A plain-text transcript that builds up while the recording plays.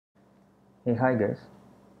Hey, hi guys,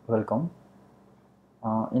 welcome.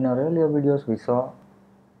 In our earlier videos, we saw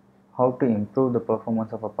how to improve the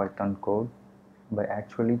performance of a Python code by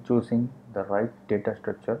actually choosing the right data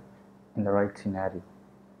structure in the right scenario.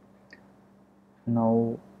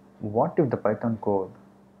 Now, what if the Python code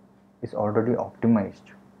is already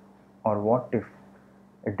optimized, or what if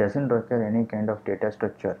it doesn't require any kind of data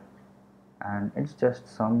structure and it's just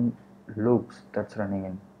some loops that's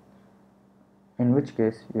running in which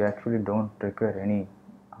case you actually don't require any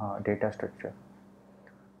data structure.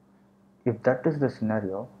 If that is the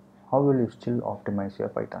scenario, how will you still optimize your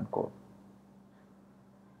Python code?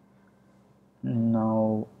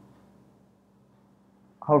 Now,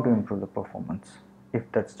 how to improve the performance?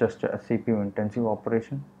 If that's just a CPU intensive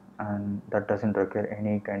operation and that doesn't require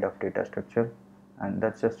any kind of data structure and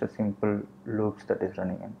that's just a simple loops that is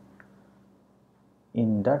running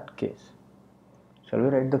in that case, shall we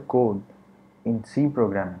write the code in C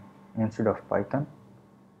programming instead of Python?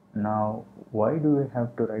 Now, why do we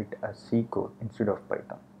have to write a C code instead of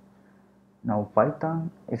Python? Now,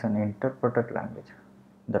 Python is an interpreted language.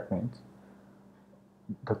 That means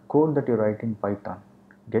the code that you write in Python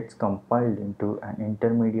gets compiled into an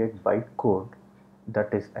intermediate bytecode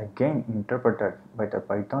that is again interpreted by the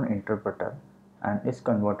Python interpreter and is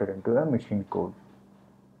converted into a machine code.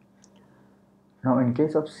 Now, in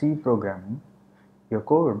case of C programming, your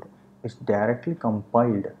code is directly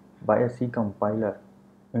compiled by a C compiler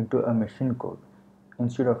into a machine code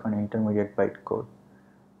instead of an intermediate bytecode.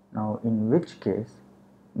 Now, in which case,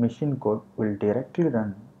 machine code will directly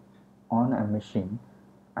run on a machine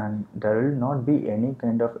and there will not be any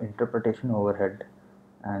kind of interpretation overhead,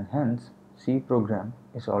 and hence C program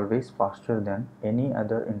is always faster than any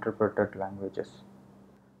other interpreted languages.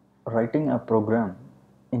 Writing a program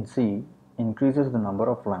in C increases the number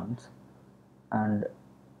of lines and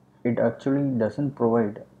it actually doesn't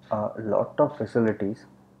provide a lot of facilities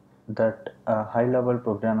that high level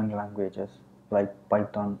programming languages like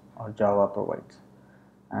Python or Java provides,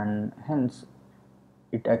 and hence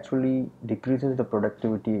it actually decreases the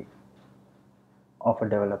productivity of a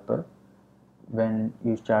developer when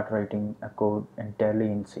you start writing a code entirely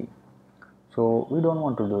in C. So we don't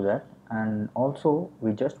want to do that, and also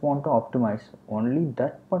we just want to optimize only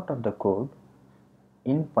that part of the code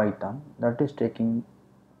in Python that is taking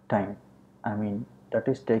time. I mean, that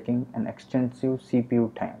is taking an extensive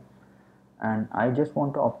CPU time, and I just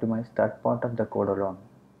want to optimize that part of the code alone.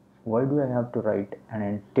 Why do I have to write an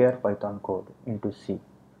entire Python code into C?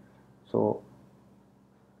 So,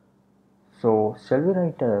 so shall we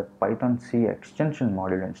write a Python C extension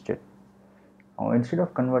module instead? Now, instead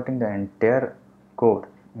of converting the entire code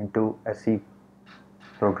into a C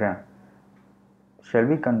program, shall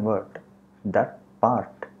we convert that part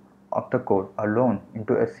of the code alone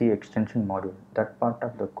into a C extension module? That part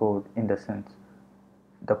of the code, in the sense,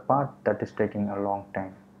 the part that is taking a long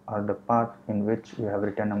time, or the part in which you have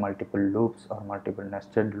written a multiple loops or multiple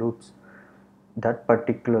nested loops, that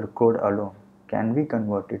particular code alone can be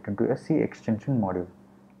converted into a C extension module.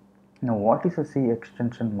 Now, what is a C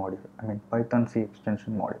extension module? I mean, Python C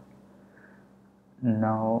extension module.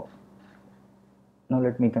 Now, now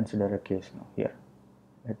let me consider a case now here.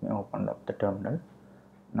 Let me open up the terminal.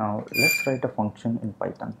 Now let's write a function in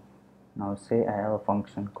Python. Now say I have a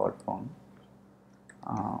function called func,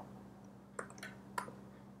 uh,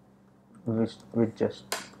 which just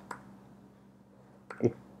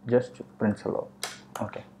prints hello.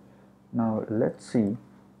 Okay. Now let's see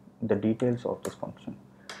the details of this function.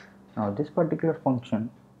 Now this particular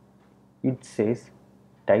function, it says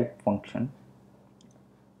type function.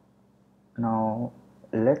 Now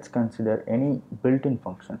let's consider any built-in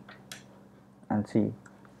function and see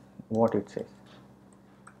what it says.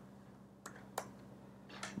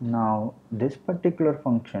 Now this particular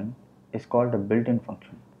function is called a built-in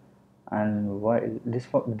function, and while this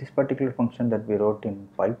particular function that we wrote in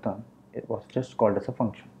Python, it was just called as a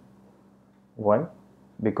function. Why?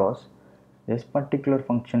 Because this particular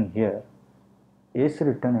function here is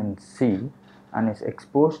written in C and is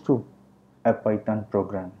exposed to a Python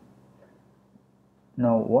program.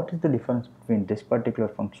 Now what is the difference between this particular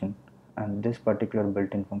function and this particular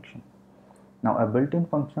built-in function? Now a built-in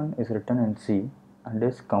function is written in C and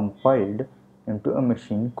is compiled into a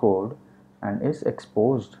machine code and is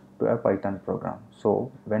exposed to a Python program.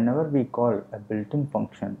 So whenever we call a built-in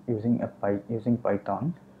function using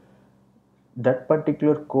Python, that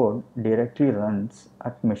particular code directly runs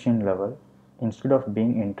at machine level instead of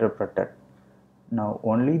being interpreted. Now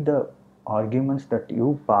only the arguments that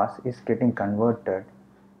you pass is getting converted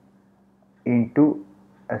into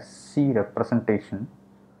a C representation,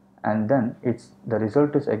 and then the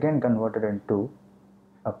result is again converted into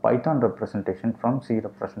a Python representation from C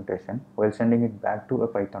representation while sending it back to a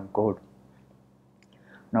Python code.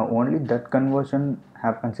 Now only that conversion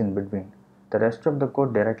happens in between. The rest of the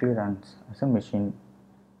code directly runs as a machine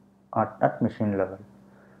at machine level.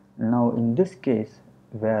 Now in this case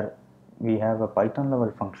where we have a Python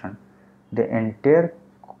level function, the entire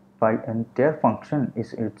function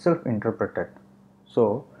is itself interpreted.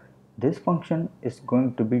 So this function is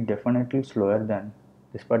going to be definitely slower than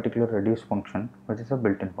this particular reduce function, which is a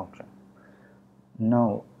built-in function.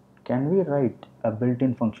 Now can we write a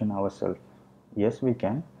built-in function ourselves? Yes, we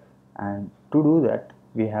can, and to do that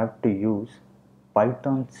we have to use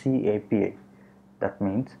Python C API. That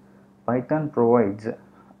means Python provides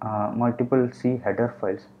multiple C header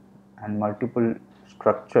files and multiple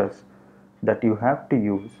structures that you have to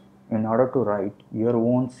use in order to write your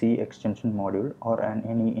own C extension module or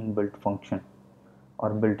any inbuilt function or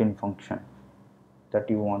built-in function that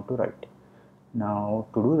you want to write. Now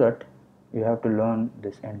to do that you have to learn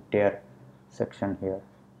this entire section here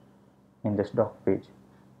in this doc page.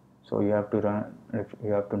 So you have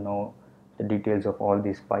to know the details of all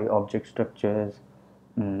these Py object structures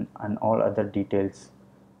and all other details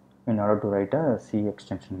in order to write a C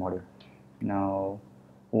extension module. Now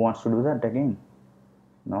who wants to do that again?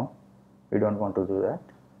 No, we don't want to do that.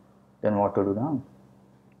 Then what to do now?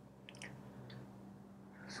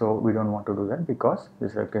 So we don't want to do that because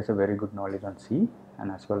this requires a very good knowledge on C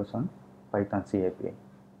and as well as on Python C API.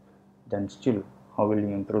 Then still, how will you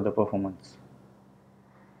improve the performance?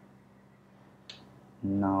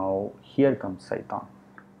 Now here comes Cython.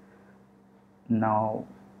 Now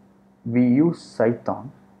we use Cython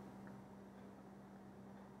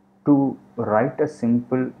to write a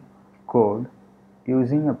simple code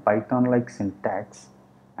using a Python like syntax,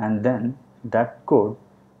 and then that code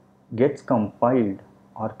gets compiled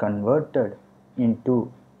or converted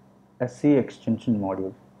into a C extension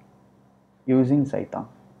module using Cython.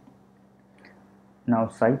 Now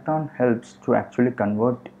Cython helps to actually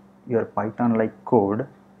convert your Python like code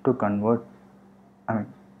to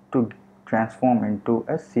to transform into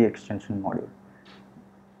a C extension module.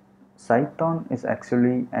 Cython is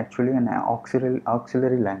actually an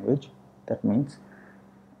auxiliary language. That means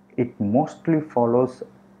it mostly follows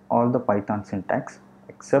all the Python syntax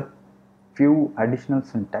except few additional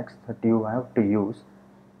syntax that you have to use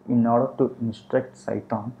in order to instruct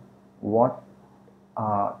Cython what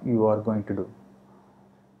you are going to do,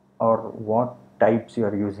 or what types you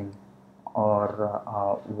are using,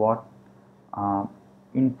 or what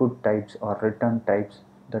input types or return types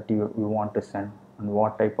that you want to send, and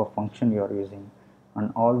what type of function you are using,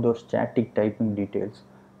 and all those static typing details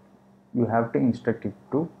you have to instruct it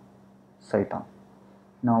to Cython.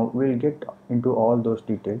 Now we'll get into all those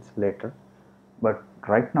details later, but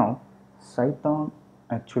right now Cython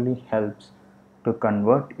actually helps to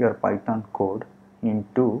convert your Python code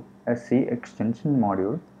into a C extension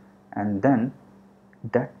module, and then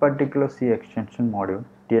that particular C extension module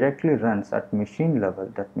directly runs at machine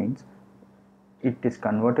level. That means it is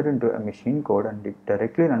converted into a machine code and it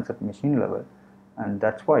directly runs at machine level, and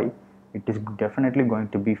that's why it is definitely going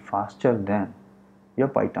to be faster than your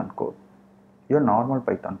Python code, your normal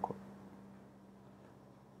Python code.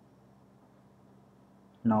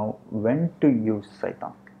 Now when to use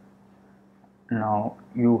Cython? Now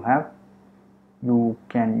you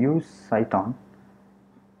can use Cython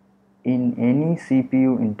in any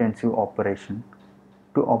CPU intensive operation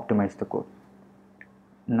to optimize the code.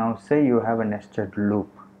 Now say you have a nested loop.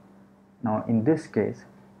 Now in this case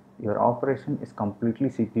your operation is completely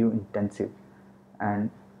CPU intensive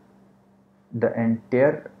and the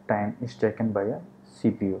entire time is taken by a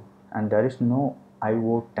CPU, and there is no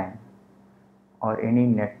IO time or any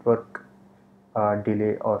network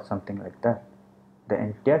delay or something like that. The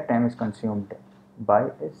entire time is consumed by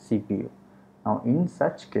a CPU. Now in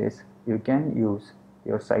such case you can use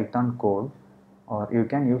your Cython code, or you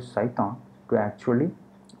can use Cython to actually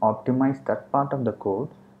optimize that part of the code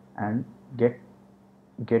and get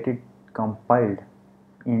it compiled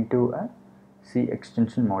into a C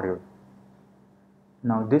extension module.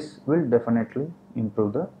 Now this will definitely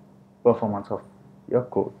improve the performance of your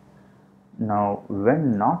code. Now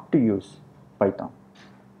when not to use Cython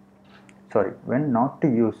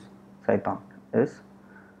is,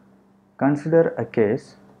 consider a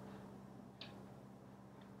case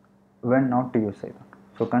when not to use Cython.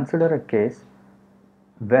 So consider a case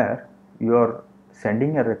where you are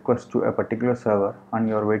sending a request to a particular server and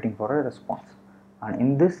you are waiting for a response, and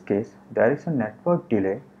in this case there is a network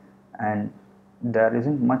delay and there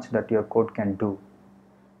isn't much that your code can do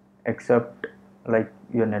except like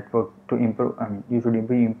your network to improve. You should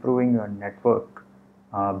be improving your network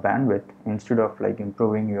bandwidth instead of like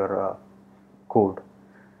improving your code.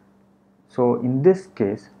 So in this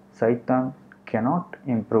case, Cython cannot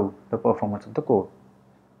improve the performance of the code.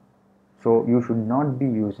 So you should not be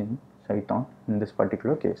using Cython in this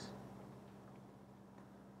particular case.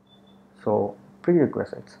 So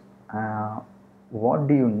prerequisites. What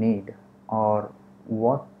do you need, or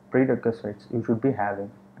what prerequisites you should be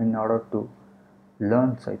having in order to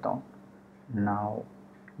learn Cython? Now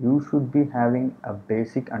you should be having a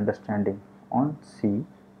basic understanding on C,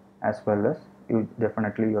 as well as you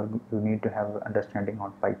need to have understanding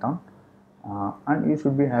on Python, and you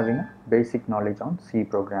should be having a basic knowledge on C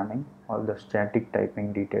programming, all the static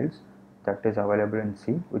typing details that is available in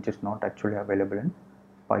C, which is not actually available in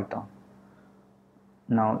Python.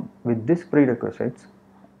 Now with these prerequisites,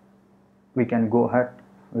 we can go ahead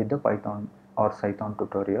with the Python or Cython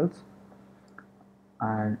tutorials,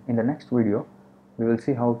 and in the next video we will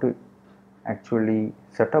see how to actually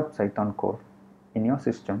set up Cython code in your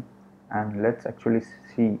system, and let's actually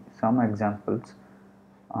see some examples,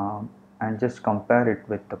 and just compare it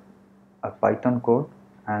with a Python code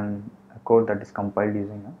and a code that is compiled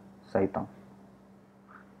using a Cython.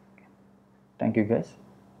 Thank you guys.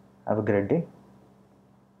 Have a great day.